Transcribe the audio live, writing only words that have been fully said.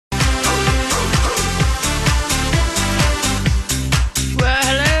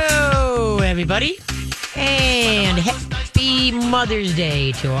everybody. And happy Mother's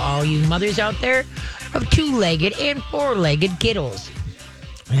Day to all you mothers out there of two-legged and four-legged kiddos.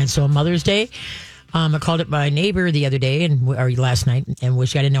 And so Mother's Day, I called up my neighbor the other day, or last night, and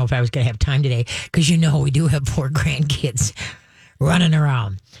wished I didn't know if I was going to have time today, because we do have 4 grandkids running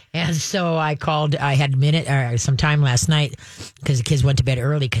around. And so I called, I had a minute or some time last night because the kids went to bed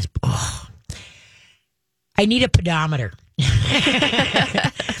early because, I need a pedometer.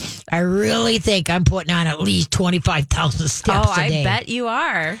 I really think I'm putting on at least 25,000 steps a day. I bet you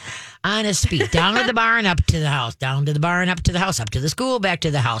are. On a speed, down to the bar and up to the house, down to the bar and up to the house, up to the school, back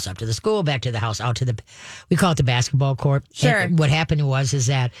to the house, up to the school, back to the house, out to the, we call it the basketball court. Sure. And what happened is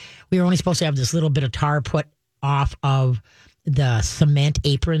that we were only supposed to have this little bit of tar put off of the cement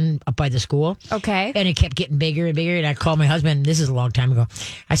apron up by the school. Okay. And it kept getting bigger and bigger. And I called my husband, this is a long time ago.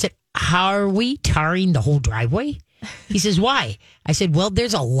 I said, how are we tarring the whole driveway? He says, why? I said, well,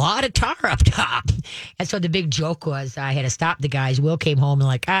 there's a lot of tar up top. And so the big joke was I had to stop the guys. Will came home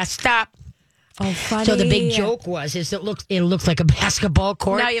and stop. Oh, funny. So the big joke is it looks like a basketball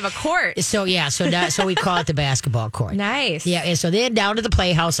court. Now you have a court. So so we call it the basketball court. Nice. Yeah, and so then down to the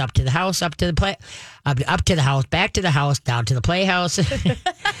playhouse, up to the house, up to the house, back to the house, down to the playhouse.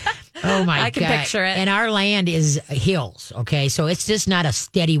 Oh my God. I can picture it. And our land is hills, okay? So it's just not a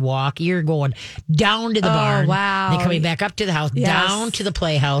steady walk. You're going down to the barn. Wow. Then coming back up to the house, Yes. down to the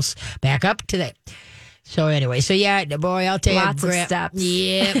playhouse, back up to the... So anyway, boy, I'll tell you. Lots of steps.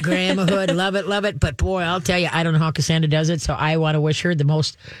 Yeah, grandmahood, love it. But boy, I'll tell you, I don't know how Cassandra does it, so I want to wish her the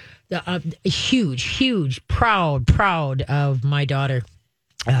most huge, proud of my daughter,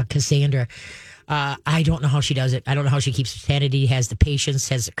 Cassandra. I don't know how she does it. I don't know how she keeps sanity, has the patience,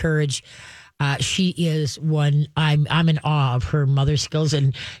 has the courage. She is one. I'm in awe of her mother skills,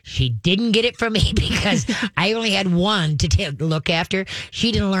 and she didn't get it from me because I only had one to look after.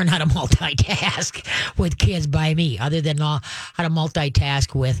 She didn't learn how to multitask with kids by me, other than how to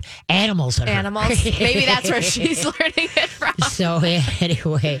multitask with animals. Maybe that's where she's learning it from. So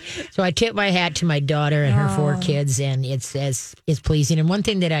anyway, I tip my hat to my daughter and her 4 kids, and it's pleasing. And one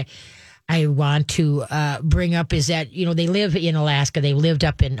thing that I want to bring up is that, they live in Alaska. They lived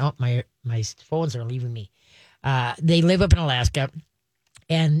up in, my phones are leaving me. They live up in Alaska.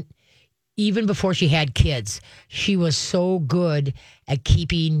 And even before she had kids, she was so good at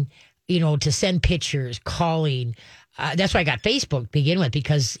keeping, to send pictures, calling. That's why I got Facebook to begin with,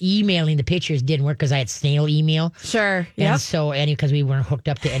 because emailing the pictures didn't work because I had snail email. Sure. And so, because we weren't hooked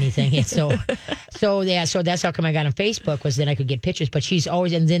up to anything. And so that's how come I got on Facebook, was then I could get pictures. But she's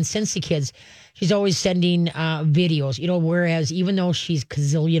always, and then since the kids, she's always sending videos, whereas even though she's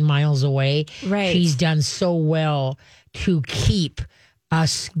gazillion miles away, right, she's done so well to keep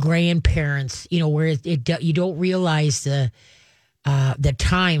us grandparents, where you don't realize the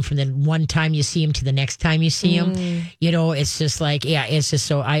time from the one time you see him to the next time you see him. It's just it's just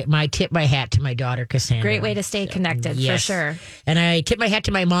so I tip my hat to my daughter, Cassandra. Great way to stay connected, for sure. And I tip my hat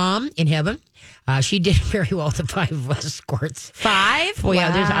to my mom in heaven. She did very well with the 5 of us squirts. 5? Well,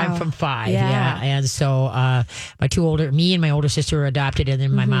 wow. yeah, I'm from 5. Yeah. And so me and my older sister were adopted, and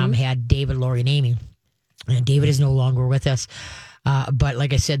then my mom had David, Lori, and Amy. And David is no longer with us. But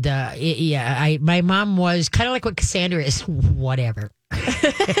like I said, my mom was kind of like what Cassandra is. Whatever.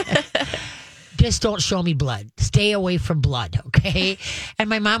 Just don't show me blood. Stay away from blood, okay? And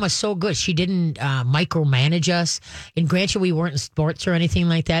my mom was so good. She didn't micromanage us. And granted, we weren't in sports or anything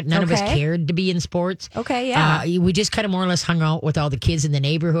like that. None of us cared to be in sports. Okay, yeah. We just kind of more or less hung out with all the kids in the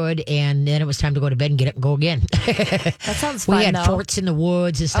neighborhood, and then it was time to go to bed and get up and go again. That sounds fun, We had though. forts in the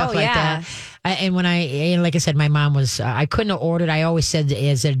woods and stuff like that. And like I said, my mom was, I couldn't have ordered, I always said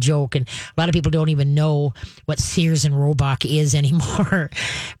as a joke, and a lot of people don't even know what Sears and Roebuck is anymore.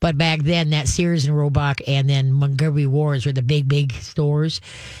 But back then, that Sears and Roebuck and then Montgomery Wards were the big stores.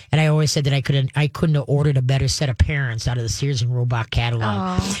 And I always said that I couldn't have ordered a better set of parents out of the Sears and Roebuck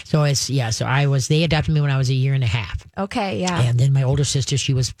catalog. So they adopted me when I was 1.5 years. Okay, yeah. And then my older sister,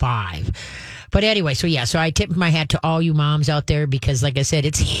 she was 5. But anyway, so I tip my hat to all you moms out there, because like I said,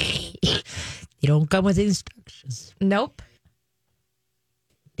 it's they don't come with instructions. Nope.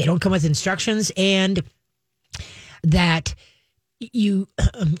 They don't come with instructions, and that you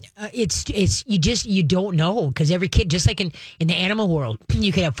you don't know, because every kid, just like in the animal world,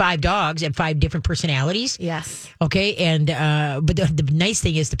 you could have 5 dogs and 5 different personalities. Yes. Okay. And but the nice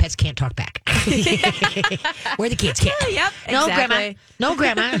thing is the pets can't talk back. Where the kids can. Yep. No, Exactly.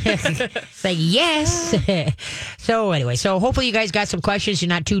 grandma. It's like, yes. So anyway, hopefully you guys got some questions. You're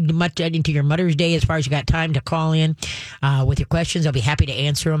not too much into your Mother's Day as far as you got time to call in with your questions. I'll be happy to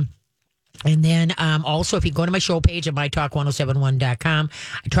answer them. And then also, if you go to my show page at mytalk1071.com,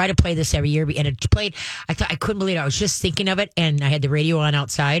 I try to play this every year. And it played, I thought I couldn't believe it. I was just thinking of it, and I had the radio on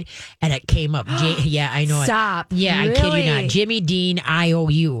outside, and it came up. Yeah, I know. Stop. Yeah, Really? I kid you not. Jimmy Dean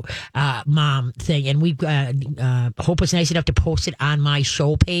IOU mom thing. And we Hope was nice enough to post it on my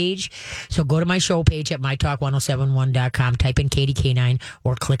show page. So go to my show page at mytalk1071.com, type in Katie K9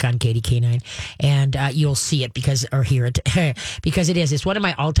 or click on Katie K9, and you'll see it or hear it because it is. It's one of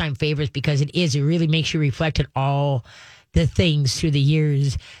my all-time favorites because it really makes you reflect on all the things through the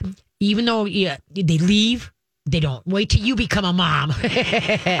years. Even though they leave, they don't wait till you become a mom.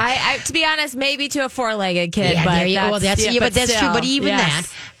 I to be honest, maybe to a four-legged kid, yeah, but that's true. But even that,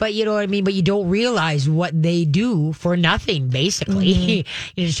 but you know what I mean. But you don't realize what they do for nothing. Basically,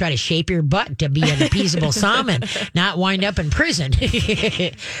 you just try to shape your butt to be an appeasable salmon, not wind up in prison.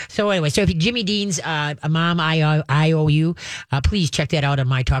 So anyway, so if Jimmy Dean's a mom IOU, please check that out on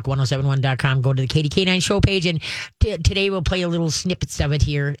mytalk1071.com. Go to the Katie K9 show page, and today we'll play a little snippets of it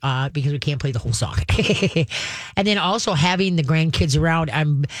here because we can't play the whole song. And then also having the grandkids around,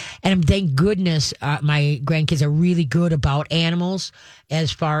 thank goodness my grandkids are really good about animals. As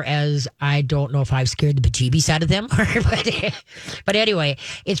far as I don't know if I've scared the bejeebies out of them, but anyway,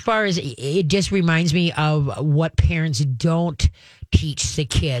 as far as it just reminds me of what parents don't teach the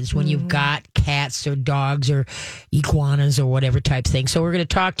kids when you've got cats or dogs or iguanas or whatever type thing. So we're going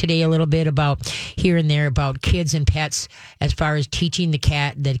to talk today a little bit about here and there about kids and pets as far as teaching the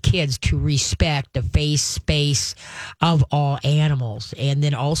kids to respect the space of all animals. And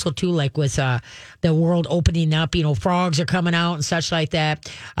then also too, like with the world opening up, frogs are coming out and such like that.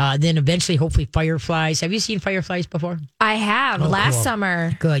 Then eventually, hopefully, fireflies. Have you seen fireflies before? I have last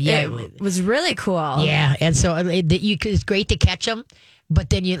summer. Good, yeah, it was really cool. Yeah, and so it's great to catch them. But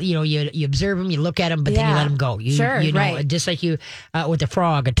then you observe them, you look at them, but then you let them go. Right. Just like you with a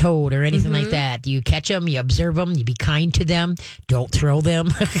frog, a toad, or anything like that. You catch them, you observe them, you be kind to them, don't throw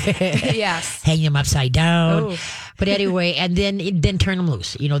them. Yes, hang them upside down. Ooh. But anyway, and then turn them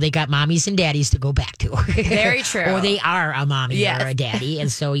loose. They got mommies and daddies to go back to. Very true. Or they are a mommy or a daddy, and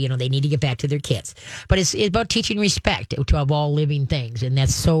so they need to get back to their kids. But it's about teaching respect to all living things, and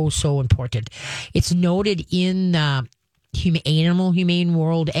that's so important. It's noted in humane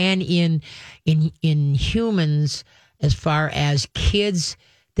world and in humans as far as kids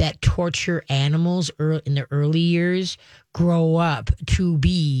that torture animals in the early years grow up to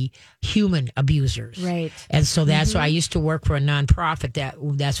be human abusers. Right. And so that's why I used to work for a nonprofit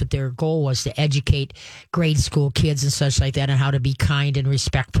that's what their goal was, to educate grade school kids and such like that on how to be kind and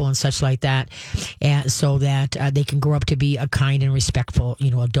respectful and such like that. And so that they can grow up to be a kind and respectful,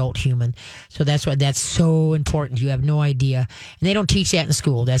 adult human. So that's why that's so important. You have no idea. And they don't teach that in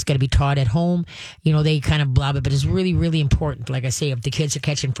school. That's got to be taught at home. They kind of blob it, but it's really, really important. Like I say, if the kids are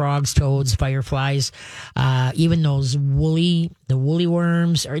catching frogs, toads, fireflies, even those woolly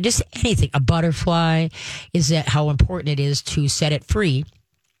worms, or just anything, a butterfly, is that how important it is to set it free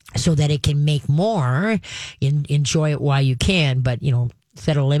so that it can make more. Enjoy it while you can, but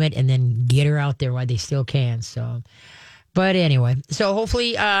set a limit and then get her out there while they still can. So, but anyway, so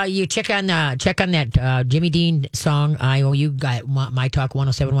hopefully you check on that Jimmy Dean song. You got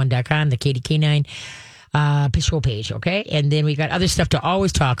mytalk1071.com, the Katie K9 show page, okay? And then we got other stuff to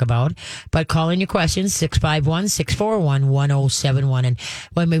always talk about, but call in your questions, 651-641-1071. And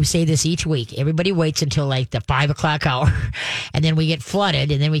when we say this each week, everybody waits until like the 5 o'clock hour, and then we get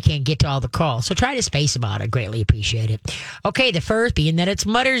flooded, and then we can't get to all the calls. So try to space them out. I greatly appreciate it. Okay, the first, being that it's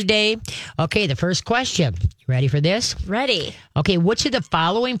Mother's Day. Okay, the first question. You ready for this? Ready. Okay, which of the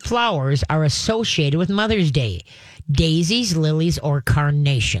following flowers are associated with Mother's Day? Daisies, lilies, or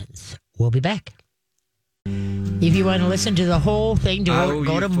carnations? We'll be back. If you want to listen to the whole thing,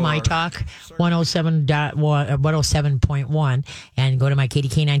 go to My Talk 107.1 and go to my Katie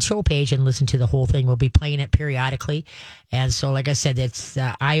K9 show page and listen to the whole thing. We'll be playing it periodically. And so, like I said, it's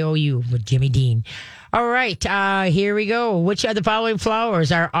IOU with Jimmy Dean. All right, here we go. Which of the following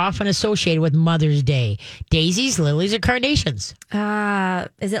flowers are often associated with Mother's Day? Daisies, lilies, or carnations?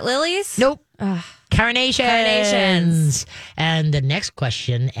 Is it lilies? Nope. Carnations. And the next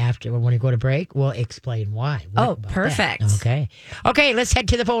question after when we go to break, we'll explain why. Perfect. That? Okay, let's head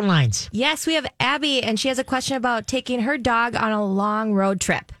to the phone lines. Yes, we have Abby, and she has a question about taking her dog on a long road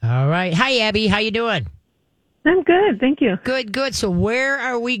trip. All right. Hi, Abby. How you doing? I'm good, thank you. Good. So where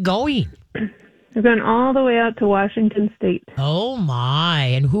are we going? We're going all the way out to Washington State. Oh, my.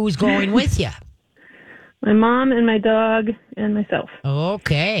 And who's going with you? My mom and my dog and myself.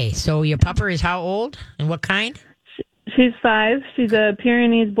 Okay. So your pupper is how old and what kind? She's 5. She's a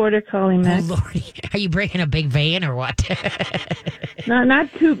Pyrenees Border Collie Oh, mix. Lordy. Are you bringing a big van or what?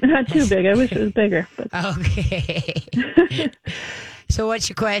 Not too big. I wish it was bigger. But Okay. So what's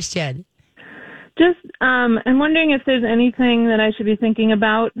your question? just, I'm wondering if there's anything that I should be thinking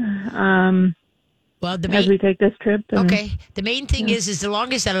about Well, the as we take this trip. And, Okay. The main thing is the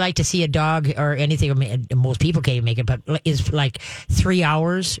longest that I like to see a dog or anything, I mean, most people can't even make it, but is like 3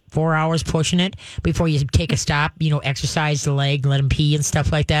 hours, 4 hours pushing it before you take a stop, exercise the leg, let them pee and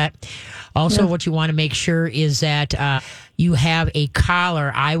stuff like that. Also, what you want to make sure is that you have a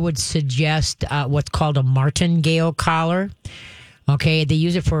collar. I would suggest what's called a martingale collar. Okay. They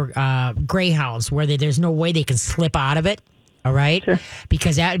use it for greyhounds where there's no way they can slip out of it. All right. Sure.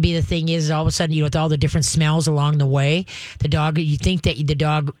 Because that would be the thing is all of a sudden, with all the different smells along the way, the dog, you think that the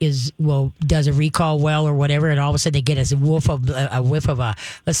dog does a recall well or whatever. And all of a sudden they get a whiff of a,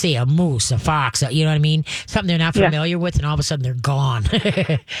 let's say a moose, a fox, you know what I mean? Something they're not familiar with. And all of a sudden they're gone.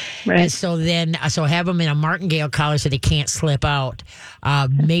 Right. And so have them in a martingale collar so they can't slip out.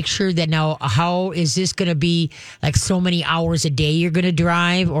 Make sure that now, how is this going to be like so many hours a day you're going to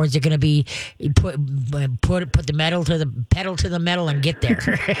drive, or is it going to be put the pedal to the metal and get there?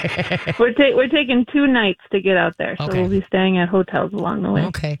 We're taking 2 nights to get out there, so Okay. we'll be staying at hotels along the way.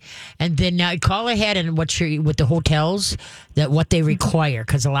 Okay, and then call ahead and with the hotels what they require,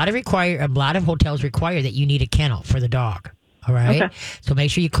 because a lot of hotels require that you need a kennel for the dog. All right. Okay. So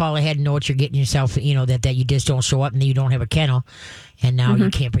make sure you call ahead and know what you're getting yourself, that you just don't show up and you don't have a kennel and now you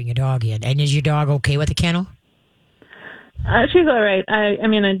can't bring your dog in. And is your dog okay with the kennel? She's all right. I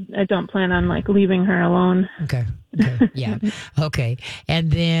mean, I don't plan on leaving her alone. Okay. Yeah. Okay. And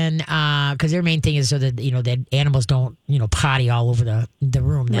then, because their main thing is so that, that animals don't, potty all over the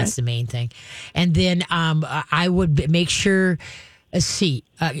room. That's the main thing. And then, I would make sure,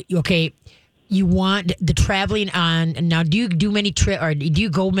 okay. You want the traveling on. Now, do you do many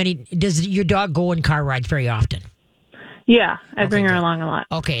does your dog go on car rides very often? Yeah, I bring her good. along a lot.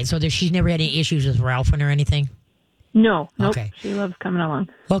 Okay. So she's never had any issues with Ralphing or anything? No, nope. Okay. She loves coming along.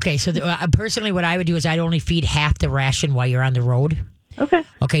 Okay. So personally, what I would do is I'd only feed half the ration while you're on the road. Okay.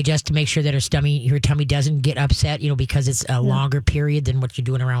 Okay, just to make sure that her tummy doesn't get upset, because it's a longer period than what you're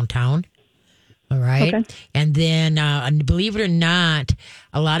doing around town. All right. Okay. And then, believe it or not,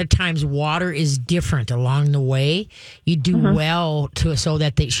 a lot of times water is different along the way. You do well so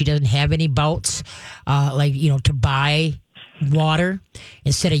that she doesn't have any bouts, to buy water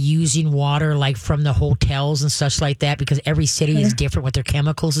instead of using water like from the hotels and such like that, because every city is different with their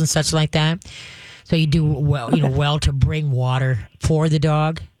chemicals and such like that. So you do well, well to bring water for the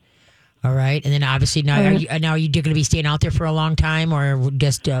dog. All right. And then obviously now, are you going to be staying out there for a long time, or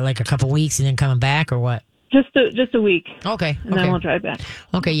just like a couple weeks and then coming back, or what? Just a week. Okay. And then we'll drive back.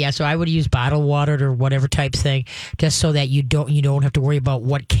 Okay. Yeah. So I would use bottled water or whatever type thing, just so that you don't have to worry about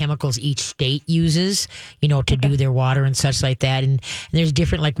what chemicals each state uses, to do their water and such like that. And there's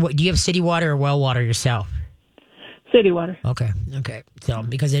different, do you have city water or well water yourself? City water. Okay. So,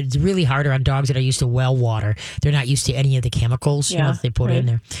 because it's really harder on dogs that are used to well water. They're not used to any of the chemicals that they put in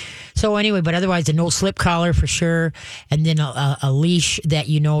there. So anyway, but otherwise, the no slip collar for sure. And then a leash that,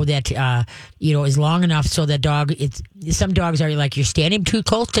 that, is long enough so that dog, some dogs are like, you're standing too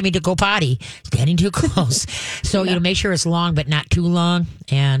close to me to go potty, standing too close. So, make sure it's long, but not too long.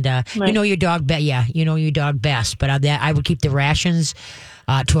 And, your dog, your dog best. But that I would keep the rations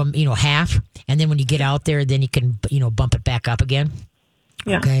to half, and then when you get out there, then you can bump it back up again.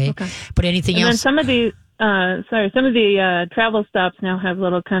 Yeah. Okay. But anything and else? Then some of the travel stops now have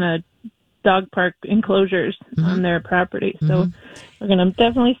little kind of dog park enclosures on their property. So we're going to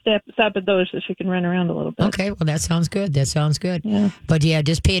definitely stop at those so she can run around a little bit. Okay, well, that sounds good. Yeah. But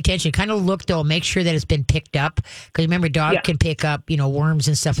just pay attention. Kind of look, though, make sure that it's been picked up. Because remember, dog can pick up, worms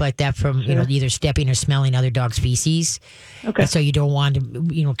and stuff like that from, either stepping or smelling other dogs' feces. Okay. And so you don't want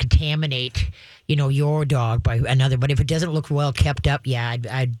to, contaminate, your dog by another. But if it doesn't look well kept up,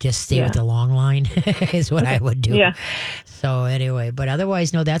 I'd just stay with the long line is what I would do. Yeah. So anyway, but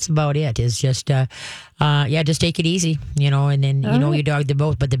otherwise, no, that's about it. It's just, just take it easy, and then, your dog the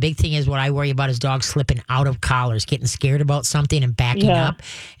most. But the big thing is what I worry about is dogs slipping out of collars, getting scared about something and backing up.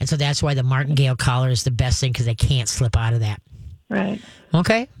 And so that's why the martingale collar is the best thing, because they can't slip out of that. Right.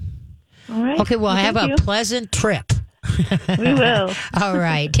 Okay. All right. Okay, well, have a pleasant trip. We will. All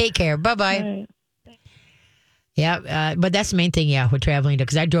right. Take care. Bye-bye. All right. Yeah, but that's the main thing, with traveling,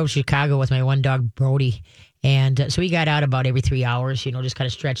 because I drove to Chicago with my one dog, Brody, And so he got out about every 3 hours, just kind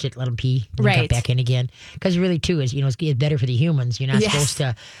of stretch it, let him pee, and then come Right. back in again. Because really, too, is, it's better for the humans. You're not Yes. supposed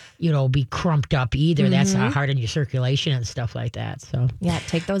to, be crumped up either. That's hard on your circulation and stuff like that. So Yeah,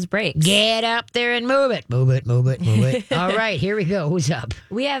 take those breaks. get up there and move it. Move it, move it, move it. All right, here we go. Who's up?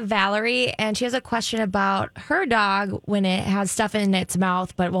 We have Valerie, and she has a question about her dog when it has stuff in its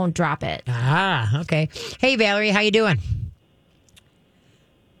mouth but won't drop it. Ah, okay. Hey, Valerie, how you doing?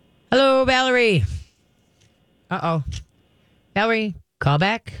 Hello, Valerie. Uh-oh. Valerie, call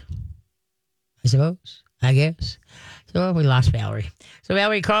back, I suppose, I guess. So we lost Valerie. So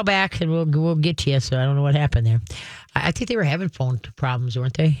Valerie, call back and we'll get to you. So I don't know what happened there. I think they were having phone problems,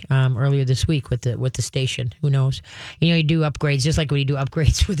 weren't they? Earlier this week with the station. Who knows? You do upgrades, just like when you do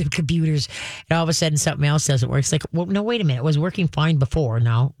upgrades with the computers, and all of a sudden something else doesn't work. It's like, well, no, wait a minute. It was working fine before.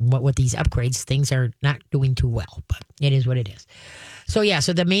 Now, with these upgrades, things are not doing too well. But it is what it is. So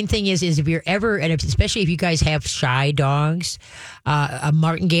so the main thing is if you're ever, and especially if you guys have shy dogs, a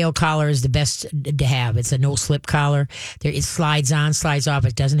martingale collar is the best to have. It's a no-slip collar. It slides on, slides off.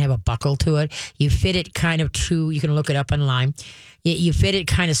 It doesn't have a buckle to it. You fit it kind of you can look it up online. You fit it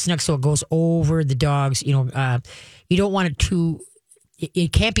kind of snug so it goes over the dogs. You don't want it too...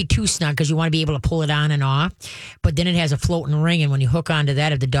 It can't be too snug because you want to be able to pull it on and off. But then it has a floating ring, and when you hook onto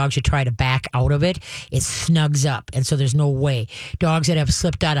that, if the dog should try to back out of it, it snugs up. And so there's no way. Dogs that have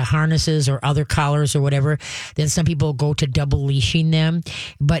slipped out of harnesses or other collars or whatever, then some people go to double leashing them.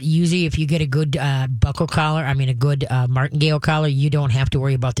 But usually if you get a good buckle collar, a good martingale collar, you don't have to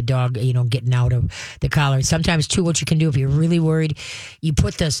worry about the dog, getting out of the collar. Sometimes, too, what you can do if you're really worried, you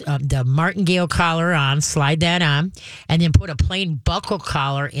put the martingale collar on, slide that on, and then put a plain buckle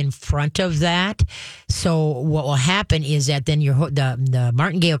collar in front of that. So what will happen is that then the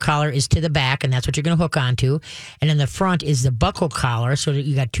martingale collar is to the back, and that's what you're going to hook onto. And in the front is the buckle collar, so that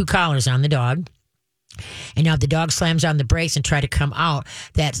you got two collars on the dog. And now if the dog slams on the brakes and try to come out,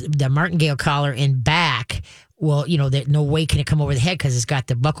 that's the martingale collar in back. Well, no way can it come over the head because it's got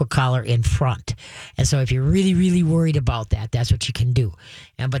the buckle collar in front. And so if you're really, really worried about that, that's what you can do.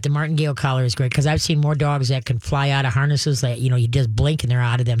 But the martingale collar is great because I've seen more dogs that can fly out of harnesses that, you just blink and they're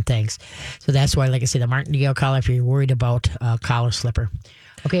out of them things. So that's why, like I said, the martingale collar, if you're worried about collar slipper.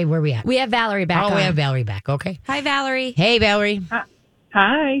 Okay, where are we at? We have Valerie back on. We have Valerie back. Okay. Hi, Valerie. Hey, Valerie.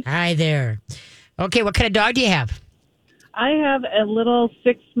 Hi. Hi there. Okay, what kind of dog do you have? I have a little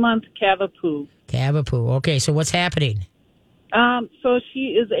 6-month Cavapoo. Cavapoo. Okay, so what's happening? So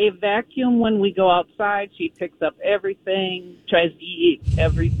she is a vacuum when we go outside. She picks up everything, tries to eat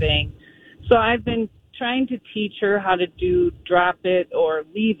everything. So I've been trying to teach her how to do drop it or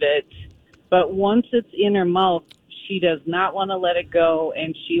leave it. But once it's in her mouth, she does not want to let it go,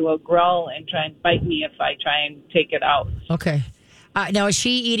 and she will growl and try and bite me if I try and take it out. Okay. Now, is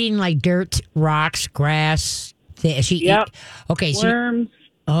she eating like dirt, rocks, grass? Yep. Okay. Worms.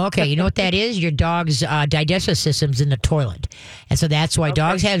 Okay, you know what that is? Your dog's digestive system's in the toilet. And so that's why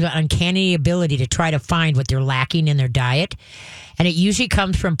dogs have an uncanny ability to try to find what they're lacking in their diet. And it usually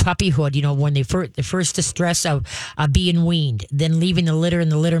comes from puppyhood, when the first distress of being weaned, then leaving the litter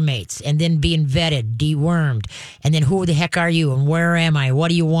and the litter mates, and then being vetted, dewormed, and then who the heck are you and where am I? What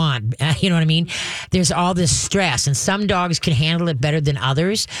do you want? You know what I mean? There's all this stress, and some dogs can handle it better than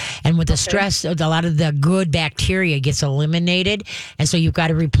others. And with the stress, a lot of the good bacteria gets eliminated, and so you've got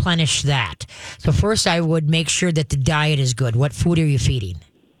to replenish that. So first, I would make sure that the diet is good. What food are you feeding?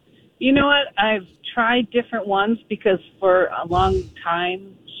 You know what? I've tried different ones because for a long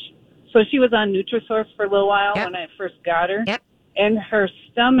time, so she was on Nutrisource for a little while when I first got her. Yep. And her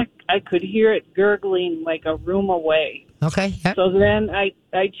stomach, I could hear it gurgling like a room away. Okay. Yep. So then I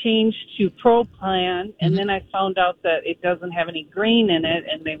changed to Pro Plan, and then I found out that it doesn't have any grain in it,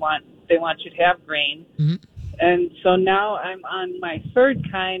 and they want you to have grain. Mm-hmm. And so now I'm on my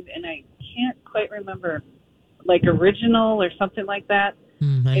third kind, and I can't quite remember, like Original or something like that.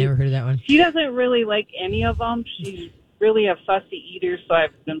 I never heard of that one. She doesn't really like any of them. She's really a fussy eater, so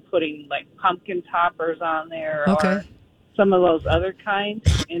I've been putting like pumpkin toppers on there or some of those other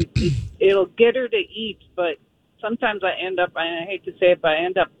kinds, and it'll get her to eat, but sometimes I end up, and I hate to say it, but I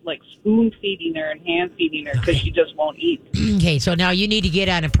end up like spoon feeding her and hand feeding her because she just won't eat. Okay, so now you need to get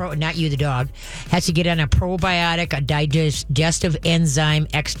on not you, the dog, has to get on a probiotic, a digestive enzyme,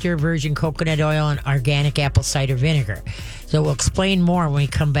 extra virgin coconut oil, and organic apple cider vinegar. So we'll explain more when we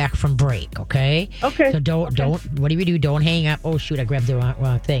come back from break, okay? Okay. So don't, what do we do? Don't hang up. Oh, shoot, I grabbed the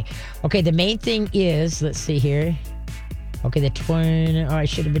wrong thing. Okay, the main thing is, let's see here. Okay, I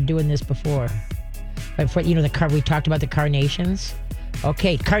should have been doing this before. But we talked about the carnations.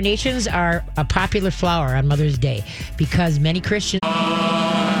 Okay, carnations are a popular flower on Mother's Day because many Christians...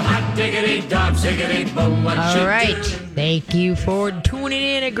 Hot diggity dog, ziggity boom, what All you right. do? Thank you for tuning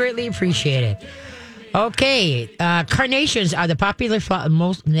in. I greatly appreciate it. Okay, carnations are the popular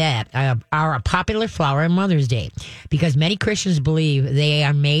are a popular flower on Mother's Day because many Christians believe they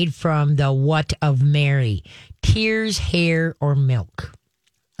are made from the what of Mary? Tears, hair, or milk?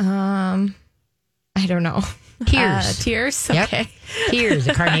 I don't know. Tears. Tears. Yep. Okay. Tears.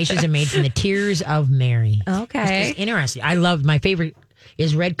 The carnations are made from the tears of Mary. Okay. It's interesting. I love my favorite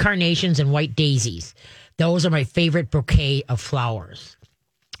is red carnations and white daisies. Those are my favorite bouquet of flowers.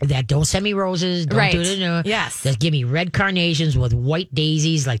 That don't send me roses. Don't Right. do it. No. Yes. Just give me red carnations with white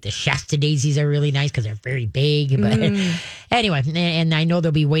daisies. Like the Shasta daisies are really nice because they're very big. But anyway, and I know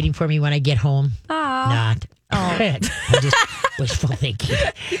they'll be waiting for me when I get home. Not. I'm just wishful thinking.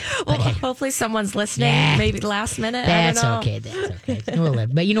 Well, hopefully someone's listening. Yeah. Maybe last minute. That's I don't know. okay. That's okay. We'll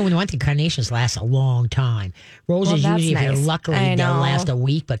live. But you know, when one thing, carnations last a long time. Roses Well, that's usually, if you're nice. lucky, I they'll know. last a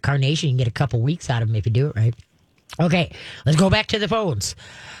week. But carnation, you can get a couple weeks out of them if you do it right. Okay, let's go back to the phones.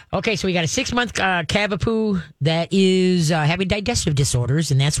 Okay, so we got a 6-month Cavapoo that is having digestive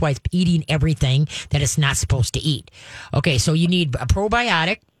disorders, and that's why it's eating everything that it's not supposed to eat. Okay, so you need a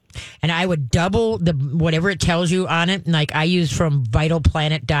probiotic, and I would double the whatever it tells you on it. Like I use from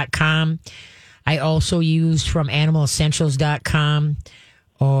vitalplanet.com. I also use from animalessentials.com.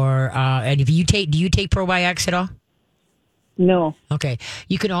 And if you do you take probiotics at all? No, Okay,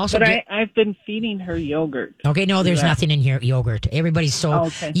 you can also but get. I've been feeding her yogurt. Okay, no, there's Yeah. nothing in here. Yogurt. Everybody's so. Oh,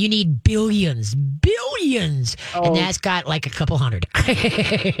 okay. You need billions, Oh. and that's got like a couple hundred.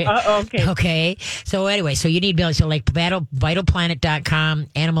 Okay. Okay. So anyway, so you need billions. So like vitalplanet.com,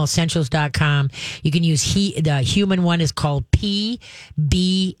 animalessentials.com. You can use the human one is called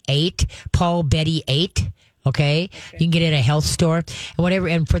PB8, Paul Betty 8. Okay. You can get it at a health store and whatever.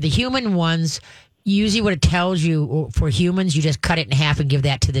 And for the human ones, usually what it tells you for humans, you just cut it in half and give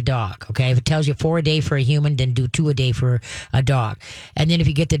that to the dog. Okay. If it tells you 4 a day for a human, then do 2 a day for a dog. And then if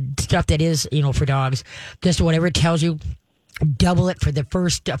you get the stuff that is, for dogs, just whatever it tells you, double it for the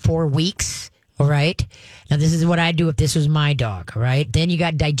first 4 weeks. All right. Now, this is what I do if this was my dog. All right. Then you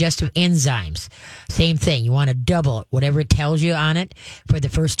got digestive enzymes. Same thing. You want to double it, whatever it tells you on it for the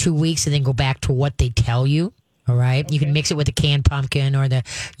first 2 weeks and then go back to what they tell you. All right. Okay. You can mix it with the canned pumpkin or the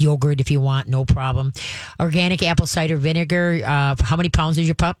yogurt if you want. No problem. Organic apple cider vinegar. How many pounds is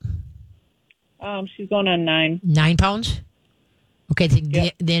your pup? She's going on 9. 9 pounds?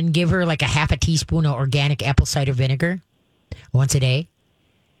 Okay. Then give her like a half a teaspoon of organic apple cider vinegar once a day.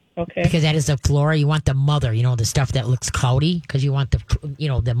 Okay. Because that is the flora. You want the mother, the stuff that looks cloudy, because you want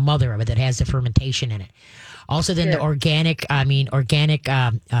the mother of it that has the fermentation in it. Also, then the organic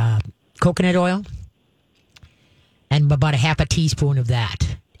coconut oil, and about a half a teaspoon of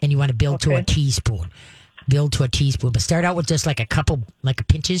that. And you want to build to a teaspoon. Build to a teaspoon, but start out with just like a couple, like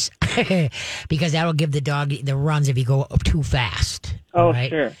pinches, because that'll give the dog the runs if you go up too fast. Oh, right?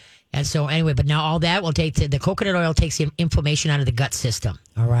 sure. And so anyway, but now all that will take the coconut oil takes the inflammation out of the gut system.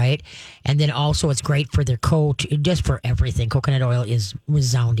 All right. And then also it's great for their coat, just for everything. Coconut oil is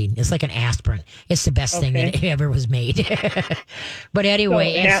resounding. It's like an aspirin. It's the best thing that ever was made. But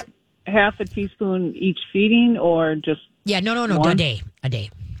anyway. So half a teaspoon each feeding or just. Yeah, no. One? A day. A day.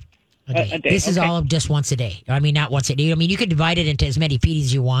 This is okay. all just once a day. I mean, not once a day. I mean, you could divide it into as many feedings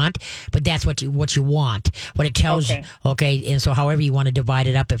as you want, but that's what you want. What it tells you. Okay. And so however you want to divide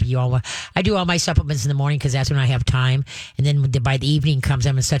it up, if you all want. I do all my supplements in the morning because that's when I have time. And then by the evening comes,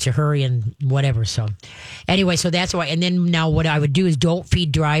 I'm in such a hurry and whatever. So anyway, so that's why. And then now what I would do is don't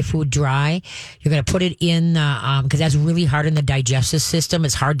feed dry food dry. You're going to put it in, because that's really hard in the digestive system.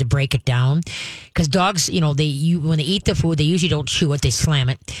 It's hard to break it down because dogs, when they eat the food, they usually don't chew it. They slam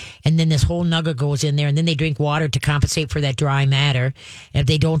it. And then this whole nugget goes in there, and then they drink water to compensate for that dry matter. And if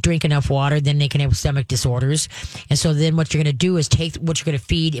they don't drink enough water, then they can have stomach disorders. And so then what you're going to do is take what you're going to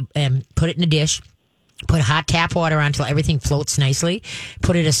feed and put it in a dish. Put hot tap water on until everything floats nicely.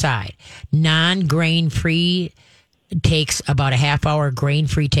 Put it aside. Non-grain free takes about a half hour. Grain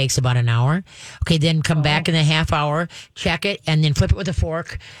free takes about an hour. Okay, then come back in a half hour, check it, and then flip it with a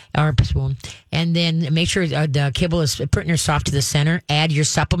fork or a spoon. And then make sure the kibble is pretty soft to the center. Add your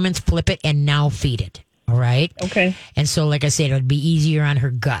supplements, flip it, and now feed it. All right. Okay. And so, like I said, it would be easier on her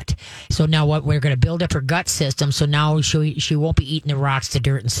gut. So now what we're going to build up her gut system. So now she won't be eating the rocks, the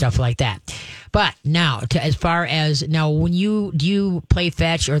dirt, and stuff like that. But now, as far as when do you play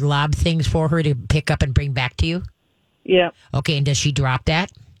fetch or lob things for her to pick up and bring back to you? Yeah. Okay, and does she drop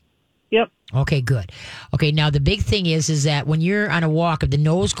that? Yep. Okay, good. Okay, now the big thing is that when you're on a walk, if the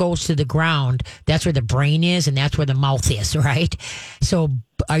nose goes to the ground, that's where the brain is and that's where the mouth is, right? So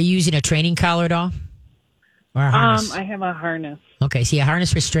are you using a training collar at all? or a harness? I have a harness. Okay, see, a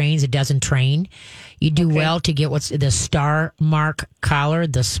harness restrains, it doesn't train. You do well to get what's the Star Mark collar,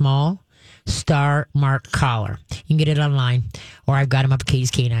 the small Star Mark collar. You can get it online, or I've got them up at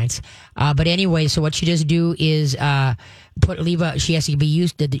Katie's Canines. But anyway, so what you just do is she has to be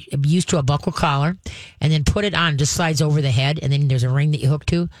used to a buckle collar, and then put it on. Just slides over the head, and then there's a ring that you hook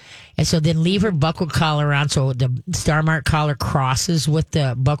to, and so then leave her buckle collar on. So the Star Mark collar crosses with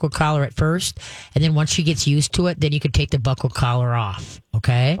the buckle collar at first, and then once she gets used to it, then you can take the buckle collar off.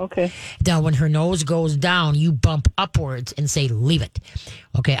 Okay. Okay. Now, when her nose goes down, you bump upwards and say, "Leave it."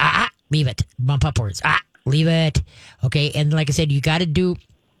 Okay. Leave it. Bump upwards. Leave it. Okay. And like I said, you got to do.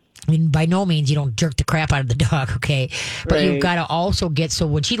 I mean, by no means you don't jerk the crap out of the dog, okay? But Right. you've got to also get, so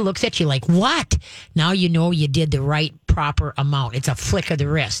when she looks at you like, what? Now you know you did the right proper amount. It's a flick of the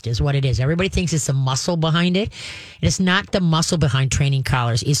wrist is what it is. Everybody thinks it's the muscle behind it. And it's not the muscle behind training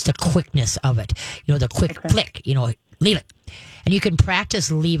collars. It's the quickness of it. You know, the quick flick, leave it. And you can practice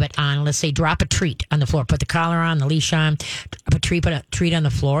leave it on, let's say, drop a treat on the floor. Put the collar on, the leash on, put a treat on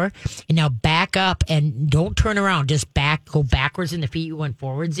the floor. And now back up and don't turn around. Just go backwards in the feet you went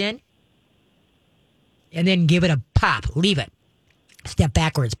forwards in. And then give it a pop. Leave it. Step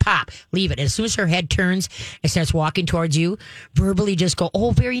backwards, pop, leave it. As soon as her head turns and starts walking towards you, verbally just go,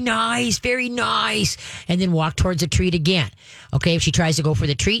 "Oh, very nice, very nice," and then walk towards the treat again. Okay, if she tries to go for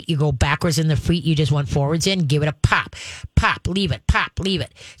the treat, you go backwards in the feet you just went forwards in, give it a pop, leave it, pop, leave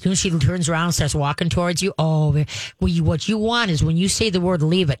it. As soon as she turns around and starts walking towards you, what you want is when you say the word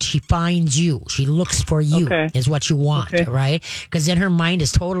leave it, she finds you. She looks for you is what you want, right? Because then her mind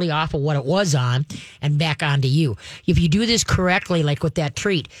is totally off of what it was on and back onto you. If you do this correctly, like with that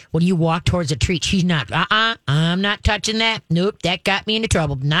treat, when you walk towards a treat, she's not, I'm not touching that. Nope, that got me into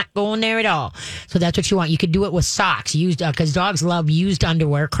trouble. Not going there at all. So that's what you want. You could do it with socks, because dogs love used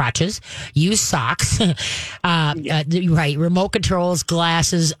underwear, crotches, used socks, right, remote controls,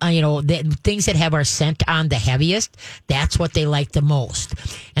 glasses, things that have our scent on the heaviest. That's what they like the most.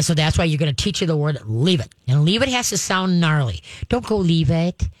 And so that's why you're going to teach her the word leave it. And leave it has to sound gnarly. Don't go leave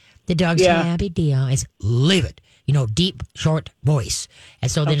it. The dog's big deal. It's leave it. Deep, short voice.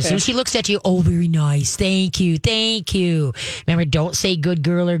 And so then as soon as she looks at you, "Oh, very nice. Thank you. Thank you." Remember, don't say good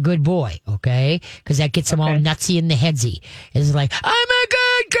girl or good boy, okay? Because that gets them all nutsy in the headsy. It's like, "I'm a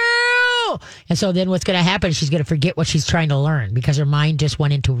good girl." And so then what's going to happen is she's going to forget what she's trying to learn because her mind just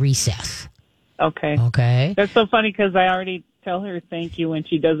went into recess. Okay. Okay. That's so funny because I already tell her thank you when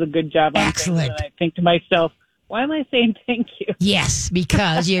she does a good job on Excellent. things, and I think to myself, why am I saying thank you? Yes,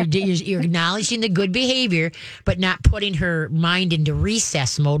 because you're acknowledging the good behavior, but not putting her mind into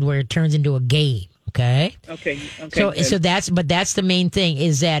recess mode where it turns into a game. Okay. Okay. So that's the main thing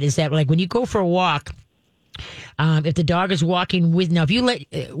is that like when you go for a walk, if the dog is walking with, now if you let,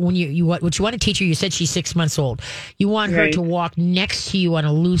 what you want to teach her, you said she's 6 months old. You want her to walk next to you on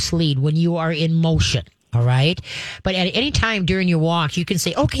a loose lead when you are in motion. All right. But at any time during your walk, you can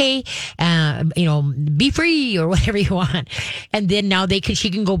say, "Okay, be free," or whatever you want. And then now she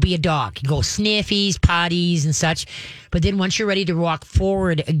can go be a dog, go sniffies, potties and such. But then once you're ready to walk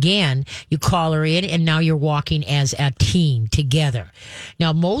forward again, you call her in and now you're walking as a team together.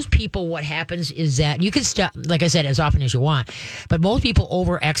 Now, most people, what happens is that you can stop, like I said, as often as you want, but most people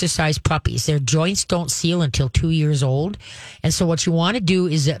over-exercise puppies. Their joints don't seal until 2 years old. And so what you want to do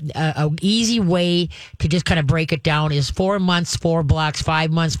is a easy way to just kind of break it down is 4 months, 4 blocks,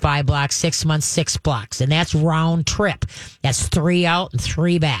 5 months, 5 blocks, 6 months, 6 blocks. And that's round trip. That's 3 out and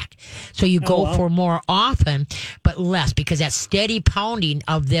 3 back. So you go for more often, but less, because that steady pounding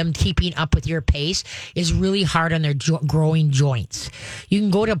of them keeping up with your pace is really hard on their growing joints. You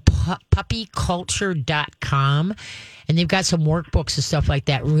can go to puppyculture.com and they've got some workbooks and stuff like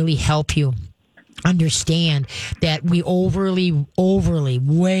that really help you understand that we way overly,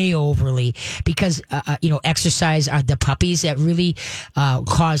 because exercise are the puppies that really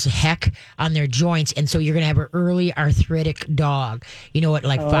cause heck on their joints, and so you're going to have an early arthritic dog. At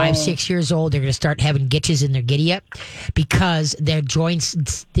like 5, 6 years old, they're going to start having gitches in their giddy up because their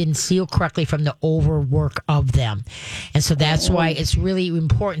joints didn't seal correctly from the overwork of them, and so that's why it's really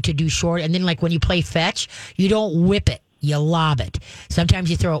important to do short. And then, like when you play fetch, you don't whip it. You lob it.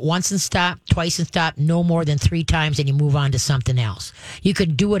 Sometimes you throw it once and stop, twice and stop, no more than 3 times, and you move on to something else. You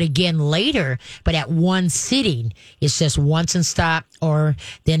could do it again later, but at one sitting, it's just once and stop, or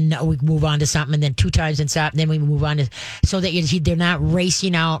then we move on to something, and then 2 times and stop, and then we move on to, so that they're not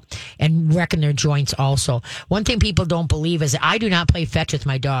racing out and wrecking their joints also. One thing people don't believe is that I do not play fetch with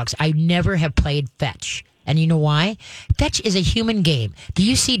my dogs. I never have played fetch. And you know why? Fetch is a human game. Do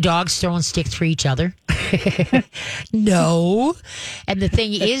you see dogs throwing sticks for each other? No. And the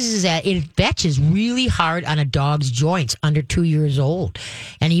thing is that fetch is really hard on a dog's joints under 2 years old.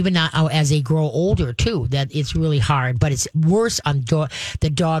 And even as they grow older, too, that it's really hard. But it's worse on the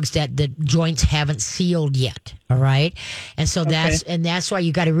dogs that the joints haven't sealed yet. All right. And so that's why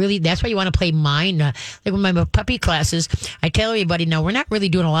you got to really, that's why you want to play mine. Like with my puppy classes, I tell everybody, now we're not really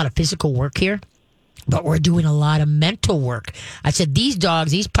doing a lot of physical work here, but we're doing a lot of mental work. I said, these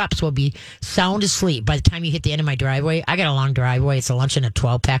pups will be sound asleep by the time you hit the end of my driveway. I got a long driveway. It's a lunch and a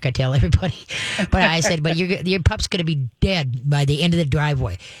 12-pack, I tell everybody. But I said, but your pup's going to be dead by the end of the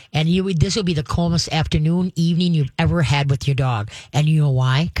driveway. And this will be the calmest afternoon, evening you've ever had with your dog. And you know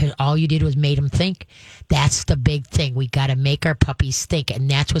why? Because all you did was made them think. That's the big thing. We got to make our puppies think,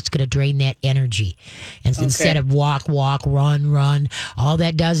 and that's what's going to drain that energy. And so instead of walk, run, all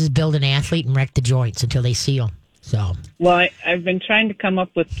that does is build an athlete and wreck the joints until they seal. So, well, I've been trying to come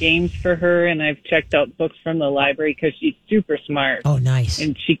up with games for her, and I've checked out books from the library because she's super smart. Oh, nice.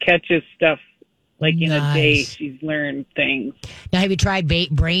 And she catches stuff like in a day. She's learned things. Now, have you tried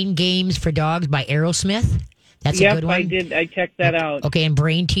Brain Games for Dogs by Aerosmith? That's a good one. I did. I checked that out. Okay, and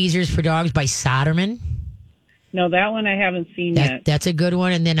Brain Teasers for Dogs by Soderman. No, that one I haven't seen yet. That's a good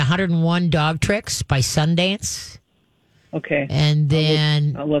one. And then 101 Dog Tricks by Sundance. Okay. And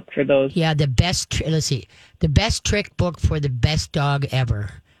then I'll look for those. Yeah, the best. Let's see, the best trick book for the best dog ever.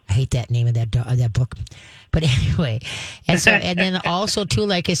 I hate that name of that book. But anyway, and so and then also too,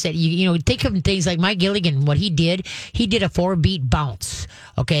 like I said, you know, think of things like Mike Gilligan. What he did a 4-beat bounce.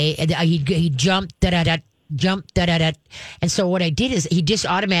 Okay, and he jumped jump, da-da-da. And so what I did is he just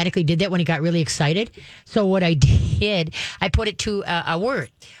automatically did that when he got really excited. So what I did, I put it to a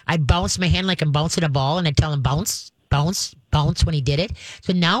word. I bounced my hand like I'm bouncing a ball, and I tell him bounce, bounce, bounce when he did it.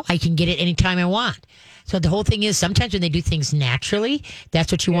 So now I can get it anytime I want. So the whole thing is sometimes when they do things naturally,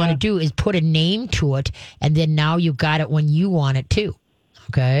 that's what you want to do is put a name to it, and then now you got it when you want it too.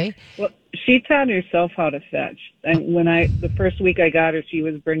 Okay? Well, she taught herself how to fetch. And when the first week I got her, she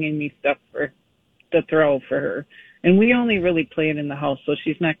was bringing me stuff to throw for her. And we only really play it in the house, so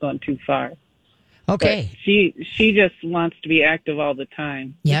she's not going too far. Okay. But she just wants to be active all the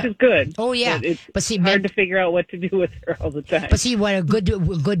time, which is good. Oh, yeah. But it's hard to figure out what to do with her all the time. But see, what a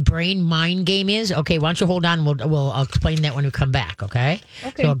good brain mind game is? Okay, why don't you hold on? I'll explain that when we come back, okay?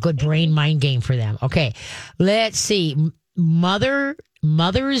 Okay. So a good brain mind game for them. Okay. Let's see. Mother's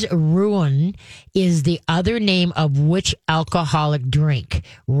Ruin is the other name of which alcoholic drink?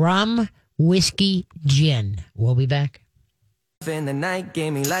 Rum, whiskey, gin. We'll be back. In the night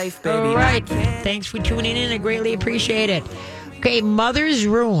gave me life, baby. All right. Thanks for tuning in. I greatly appreciate it. Okay, Mother's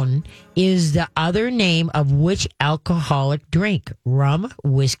Ruin is the other name of which alcoholic drink? Rum,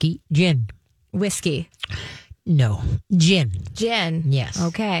 whiskey, gin. Whiskey. No, gin. Gin. Yes.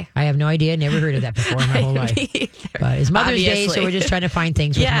 Okay. I have no idea. Never heard of that before in my whole life. But it's Mother's Day, so we're just trying to find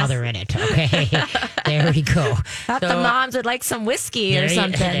things with mother in it. Okay. There we go. Thought the moms would like some whiskey or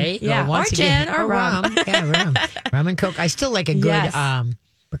something. There you go. Or gin or rum. Yeah, rum. Rum and Coke. I still like a good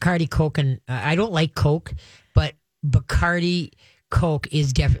Bacardi Coke, and I don't like Coke, but Bacardi Coke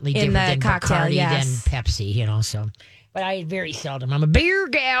is definitely In different the than cocktail, Bacardi yes. than Pepsi, you know, so. But I very seldom. I'm a beer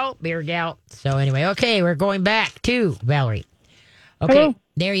gal. So anyway, okay, we're going back to Valerie. Okay, Hello.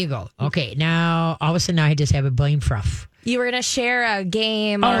 There you go. Okay, now all of a sudden I just have a brain fruff. You were going to share a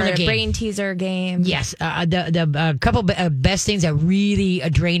game or a brain teaser game. Yes. The couple best things that really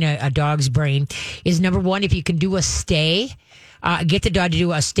drain a dog's brain is number one, if you can do a stay. Get the dog to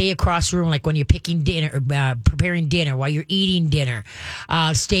do a stay across the room, like when you're picking dinner, preparing dinner, while you're eating dinner.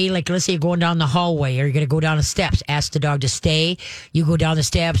 Stay, like, let's say you're going down the hallway or you're going to go down the steps. Ask the dog to stay. You go down the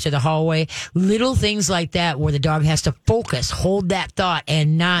steps or the hallway. Little things like that where the dog has to focus, hold that thought,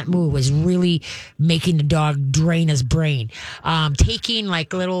 and not move is really making the dog drain his brain. Taking,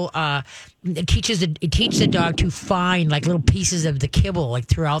 like, little... It teaches the dog to find like little pieces of the kibble like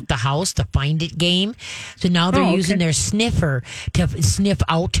throughout the house, the find it game. So now they're using their sniffer to sniff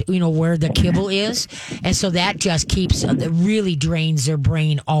out, where the kibble is. And so that just really drains their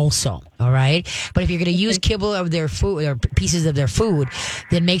brain also. All right. But if you're going to use kibble of their food or pieces of their food,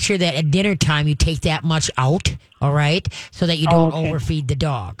 then make sure that at dinner time you take that much out. All right. So that you don't overfeed the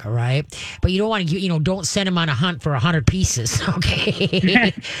dog. All right. But you don't want to, don't send them on a hunt for 100 pieces.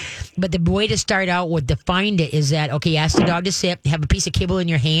 Okay. But the way to start out with the find it is that, okay, ask the dog to sit, have a piece of kibble in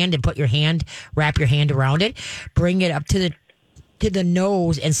your hand and wrap your hand around it, bring it up to the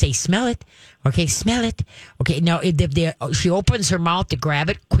nose and say, smell it. Okay, smell it. Okay, now if she opens her mouth to grab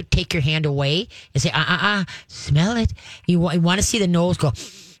it, take your hand away and say, smell it. You want to see the nose go,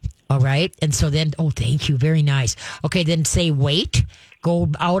 All right. And so then, thank you. Very nice. Okay. Then say wait. Go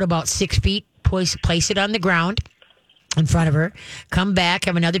out about 6 feet. Place it on the ground in front of her. Come back.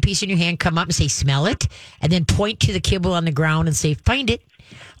 Have another piece in your hand. Come up and say, smell it. And then point to the kibble on the ground and say, find it.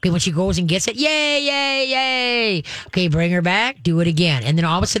 Okay, when she goes and gets it, yay, yay, yay. Okay, bring her back, do it again. And then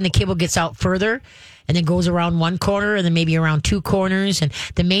all of a sudden the kibble gets out further and then goes around one corner and then maybe around two corners. And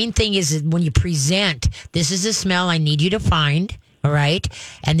the main thing is when you present, this is the smell I need you to find, all right?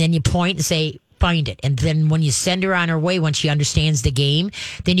 And then you point and say, find it. And then when you send her on her way, when she understands the game,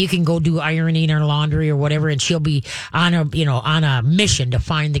 then you can go do ironing or laundry or whatever, and she'll be on a mission to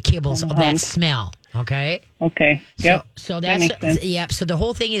find the kibbles of that smell. Okay. Okay. Yep. So that makes sense. Yep. So the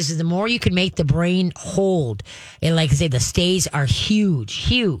whole thing is the more you can make the brain hold, and like I say, the stays are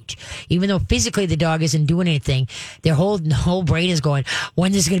huge. Even though physically the dog isn't doing anything, the whole brain is going,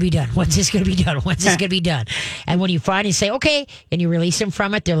 when's this going to be done? When's this going to be done? When's this going to be done? And when you finally say, okay, and you release them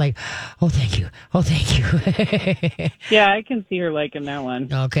from it, they're like, oh, thank you. Oh, thank you. Yeah, I can see her liking that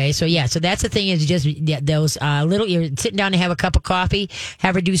one. Okay. So that's the thing is just those you're sitting down to have a cup of coffee,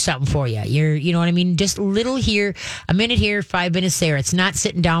 have her do something for you. You know what I mean? Just little here, a minute here, 5 minutes there. It's not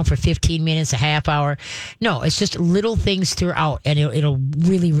sitting down for 15 minutes, a half hour. No, it's just little things throughout, and it'll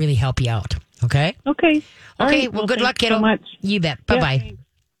really, really help you out. Okay? Okay. All okay, right. well, good luck, kiddo. So much. You bet. Bye-bye.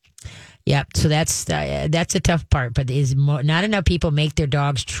 Yeah, so that's a tough part, but not enough people make their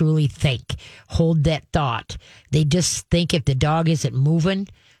dogs truly think, hold that thought. They just think if the dog isn't moving,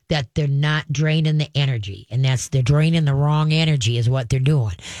 that they're not draining the energy, and they're draining the wrong energy is what they're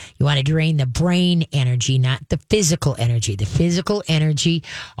doing. You want to drain the brain energy, not the physical energy. The physical energy,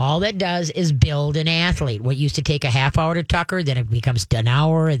 all that does is build an athlete. What used to take a half hour to tucker, then it becomes an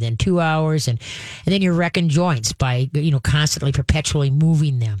hour, and then 2 hours, and then you're wrecking joints by constantly, perpetually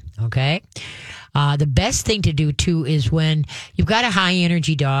moving them. Okay. The best thing to do, too, is when you've got a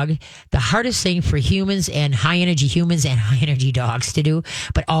high-energy dog, the hardest thing for humans and high-energy dogs to do,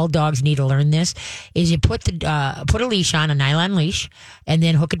 but all dogs need to learn this, is you put a leash on, a nylon leash, and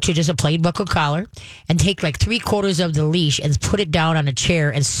then hook it to just a plain buckle collar, and take like 3/4 of the leash and put it down on a chair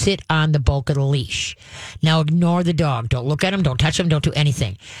and sit on the bulk of the leash. Now, ignore the dog. Don't look at him. Don't touch him. Don't do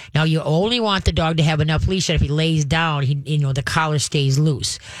anything. Now, you only want the dog to have enough leash that if he lays down, the collar stays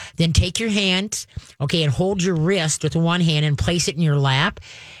loose. Then take your hands, okay, and hold your wrist with one hand and place it in your lap.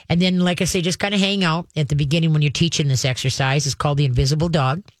 And then, like I say, just kind of hang out at the beginning when you're teaching this exercise. It's called the invisible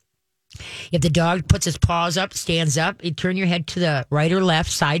dog. If the dog puts his paws up, stands up, you turn your head to the right or left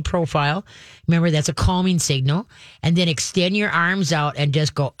side profile. Remember, that's a calming signal. And then extend your arms out and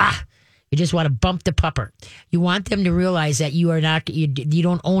just go, ah. You just want to bump the pupper. You want them to realize that you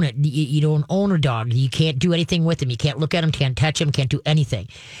don't own it. You don't own a dog. You can't do anything with him. You can't look at him, can't touch him, can't do anything.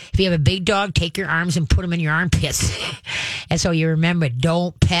 If you have a big dog, take your arms and put them in your armpits. And so you remember,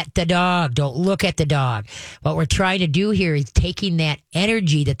 don't pet the dog. Don't look at the dog. What we're trying to do here is taking that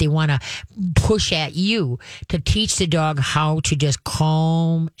energy that they want to push at you to teach the dog how to just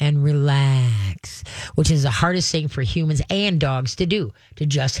calm and relax, which is the hardest thing for humans and dogs to do, to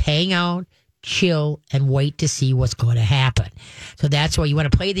just hang out, chill, and wait to see what's going to happen. So that's why you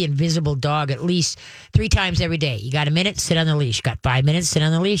want to play the invisible dog at least 3 times every day. You got a minute, sit on the leash. Got 5 minutes, sit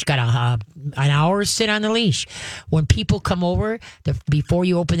on the leash. Got an hour, sit on the leash. When people come over, before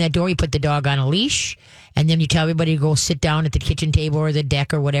you open that door, you put the dog on a leash, and then you tell everybody to go sit down at the kitchen table or the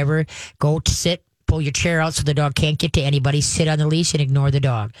deck or whatever. Go to sit. Pull your chair out so the dog can't get to anybody. Sit on the leash and ignore the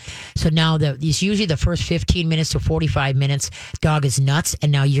dog. So now it's usually the first 15 minutes to 45 minutes. Dog is nuts, and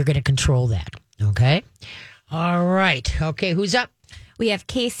now you're going to control that. Okay? All right. Okay, who's up? We have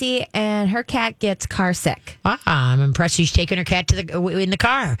Casey, and her cat gets car sick. I'm impressed she's taking her cat in the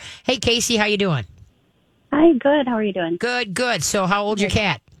car. Hey, Casey, how you doing? Hi, good. How are you doing? Good. So how old's your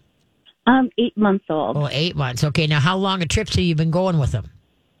cat? 8 months old. Oh, 8 months. Okay, now how long a trip have you been going with them?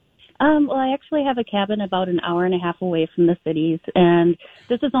 Well, I actually have a cabin about an hour and a half away from the cities, and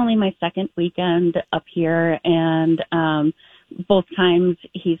this is only my second weekend up here, and both times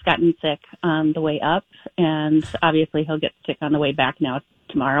he's gotten sick on the way up, and obviously he'll get sick on the way back now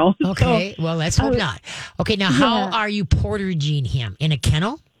tomorrow. Okay, well, let's hope not. Okay, now how are you portaging him? In a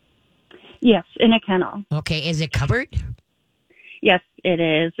kennel? Yes, in a kennel. Okay, is it covered? Yes, it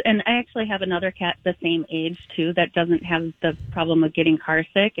is. And I actually have another cat the same age, too, that doesn't have the problem of getting car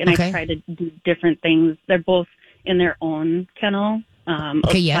sick. And Okay. I try to do different things. They're both in their own kennel,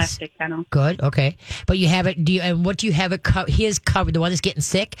 Okay, a yes. plastic kennel. Good, okay. But you have it, and what do you have it his covered, the one that's getting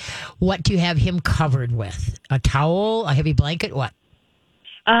sick, what do you have him covered with? A towel, a heavy blanket, what?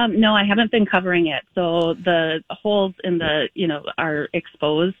 No, I haven't been covering it. So the holes in the, are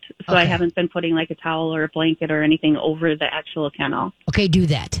exposed. So I Okay. haven't been putting like a towel or a blanket or anything over the actual kennel. Okay, do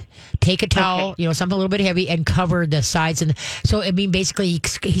that. Take a towel, Okay. something a little bit heavy, and cover the sides. And so, I mean, basically,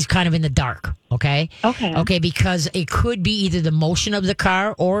 he's kind of in the dark. Okay. Okay. Okay, because it could be either the motion of the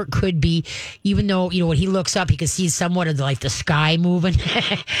car, or it could be, even though when he looks up, he can see somewhat of the sky moving.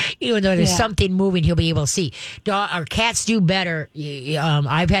 Even though there's Yeah. something moving, he'll be able to see. Our cats do better.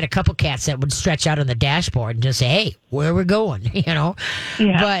 I've had a couple cats that would stretch out on the dashboard and just say, "Hey, where we're going?" Yeah.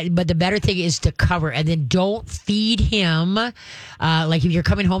 But the better thing is to cover, and then don't feed him. Like if you're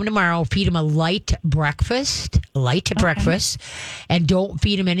coming home tomorrow, feed him a light breakfast, and don't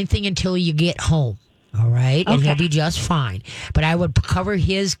feed him anything until you get home. All right, and he'll Okay. be just fine. But I would cover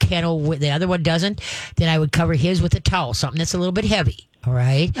his kennel with the other one doesn't. Then I would cover his with a towel, something that's a little bit heavy. All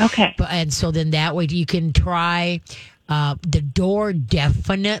right. Okay. And so then that way you can try the door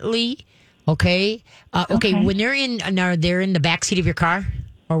definitely. Okay. Okay. When they're in the back seat of your car,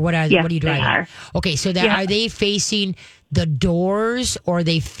 or what are Yes, what are you they driving? are. Okay. So Yeah. are they facing the doors, or are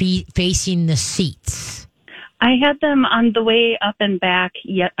they facing the seats? I had them on the way up and back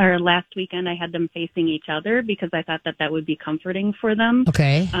last weekend. I had them facing each other because I thought that would be comforting for them.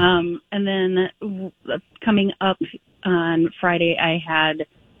 Okay. And then coming up on Friday, I had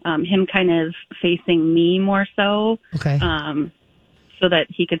him kind of facing me more so. Okay. So that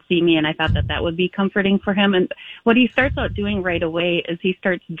he could see me, and I thought that would be comforting for him. And what he starts out doing right away is he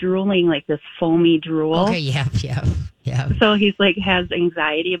starts drooling like this foamy drool. Okay. Yeah. So he's has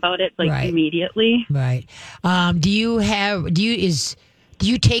anxiety about it Right. immediately. Right. Do you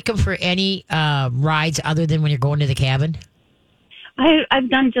take him for any rides other than when you're going to the cabin? I've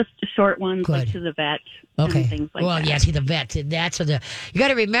done just short ones, Good. like to the vet Okay. and things like well, that. yeah, to the vet. That's you got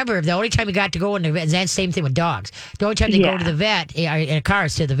to remember, the only time you got to go in the vet, and that's the same thing with dogs. The only time they go Yeah. to the vet in a car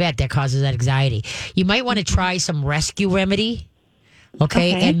is to the vet. That causes that anxiety. You might want to try some rescue remedy.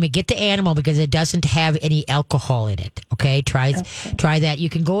 Okay, Okay. and get the animal because it doesn't have any alcohol in it. Okay, try that. You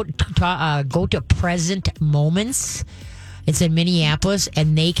can go to Present Moments. It's in Minneapolis,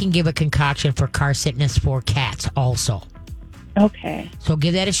 and they can give a concoction for car sickness for cats also. Okay. So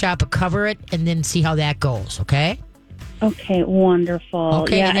give that a shot, but cover it and then see how that goes. Okay. Okay, wonderful.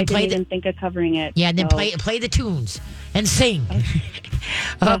 Okay, Yeah, and then I play didn't even think of covering it. Yeah, and then so- play the tunes and sing.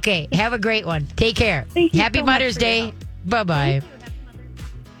 Okay, have a great one. Take care. Thank you Happy so much Mother's for your Day. help. Bye-bye.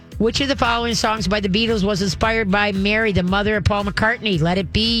 Which of the following songs by the Beatles was inspired by Mary, the mother of Paul McCartney? Let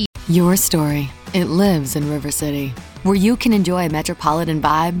it be. Your story. It lives in River City, where you can enjoy a metropolitan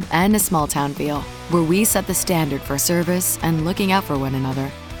vibe and a small town feel, where we set the standard for service and looking out for one another,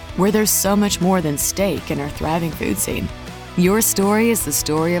 where there's so much more than steak in our thriving food scene. Your story is the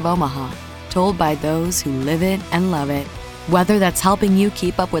story of Omaha, told by those who live it and love it. Whether that's helping you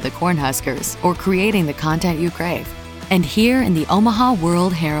keep up with the Cornhuskers or creating the content you crave. And here in the Omaha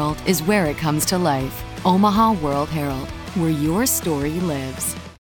World Herald is where it comes to life. Omaha World Herald, where your story lives.